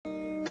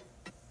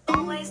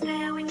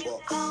there when you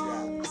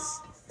called.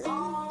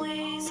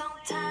 Always on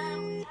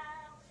time.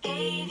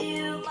 Gave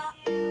you my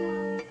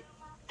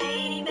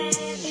baby,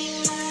 be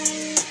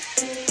mine.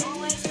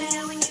 Always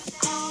there when you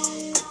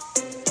called.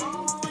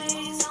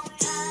 Always on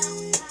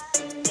time.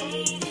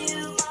 Gave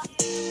you my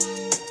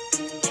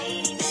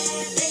baby,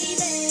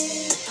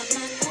 baby. I'm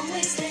not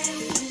always there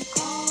when you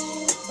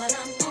call, but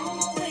I'm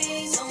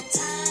always on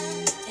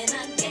time. And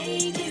I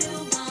gave you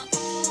my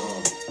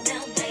all.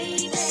 Now,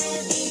 baby,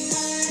 be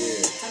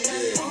mine. I'm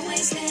not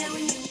always there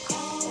when you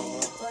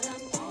call, but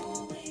I'm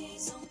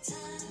always on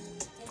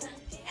time.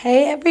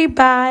 Hey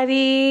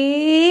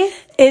everybody,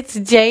 it's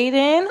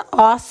Jaden,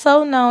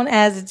 also known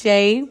as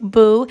J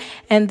Boo,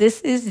 and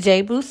this is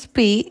J Boo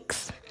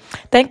Speaks.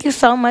 Thank you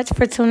so much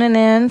for tuning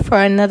in for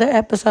another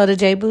episode of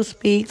J Boo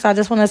Speaks. I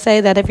just want to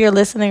say that if you're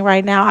listening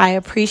right now, I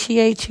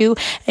appreciate you,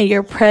 and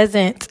your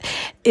presence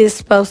is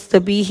supposed to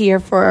be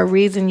here for a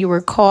reason. You were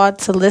called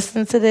to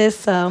listen to this,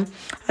 so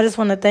I just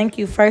want to thank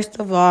you first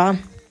of all.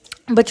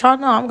 But y'all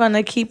know I'm going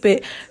to keep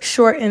it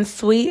short and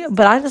sweet,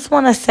 but I just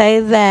want to say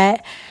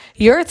that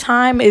your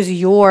time is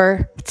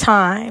your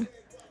time.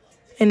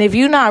 And if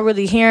you're not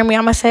really hearing me,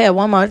 I'm going to say it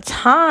one more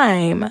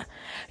time.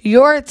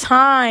 Your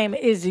time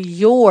is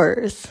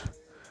yours.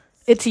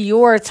 It's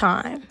your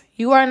time.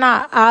 You are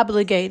not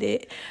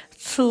obligated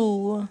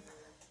to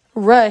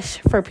rush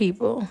for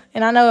people.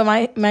 And I know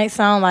it might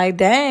sound like,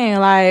 dang,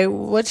 like,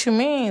 what you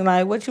mean?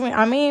 Like, what you mean?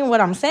 I mean what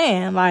I'm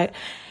saying. Like,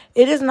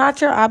 it is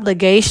not your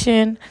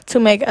obligation to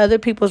make other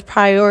people's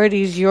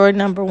priorities your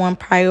number one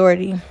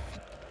priority.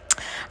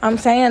 I'm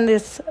saying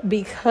this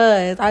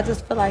because I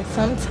just feel like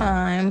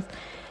sometimes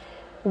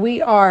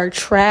we are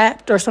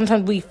trapped, or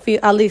sometimes we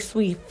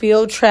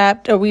feel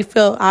trapped, or we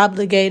feel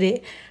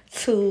obligated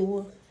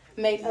to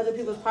make other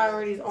people's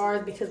priorities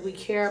ours because we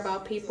care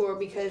about people, or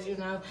because,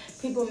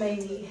 people may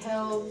need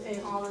help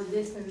and all of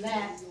this and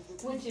that,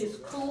 which is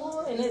cool,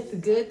 and it's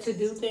good to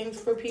do things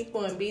for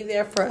people and be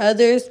there for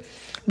others.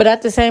 But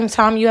at the same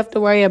time, you have to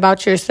worry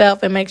about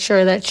yourself and make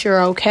sure that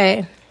you're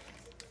okay.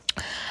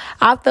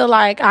 I feel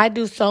like I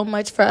do so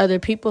much for other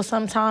people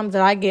sometimes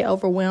that I get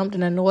overwhelmed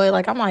and annoyed.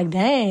 Like, I'm like,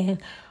 dang,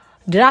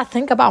 did I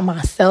think about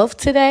myself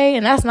today?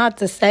 And that's not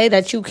to say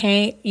that you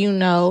can't,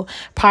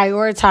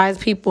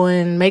 prioritize people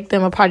and make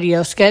them a part of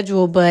your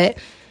schedule. But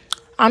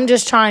I'm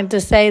just trying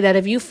to say that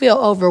if you feel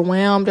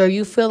overwhelmed, or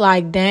you feel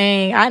like,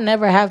 dang, I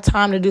never have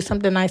time to do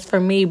something nice for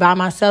me, buy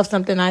myself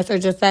something nice, or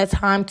just that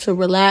time to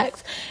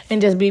relax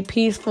and just be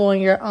peaceful in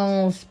your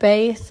own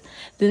space,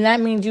 then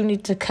that means you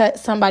need to cut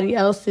somebody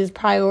else's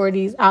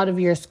priorities out of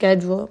your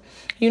schedule.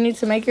 You need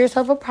to make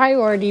yourself a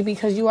priority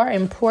because you are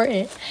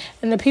important.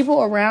 And the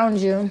people around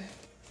you,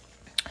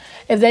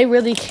 if they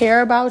really care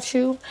about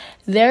you,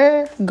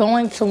 they're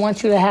going to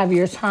want you to have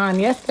your time.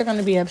 Yes, they're going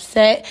to be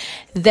upset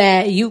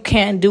that you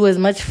can't do as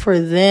much for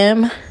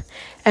them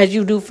as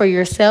you do for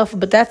yourself,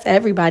 but that's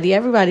everybody.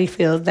 Everybody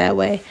feels that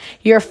way.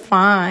 You're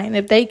fine.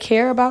 If they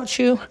care about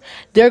you,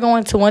 they're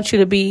going to want you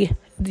to be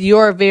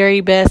your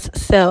very best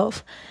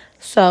self.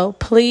 So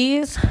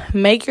please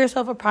make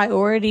yourself a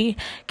priority.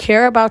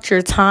 Care about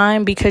your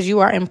time because you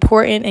are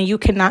important and you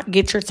cannot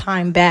get your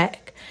time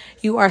back.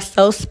 You are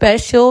so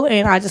special,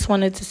 and I just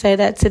wanted to say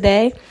that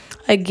today.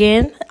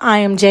 Again, I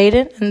am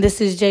Jaden, and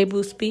this is J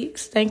Boo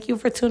Speaks. Thank you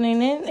for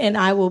tuning in, and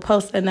I will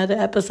post another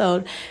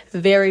episode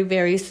very,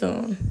 very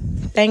soon.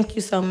 Thank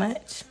you so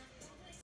much.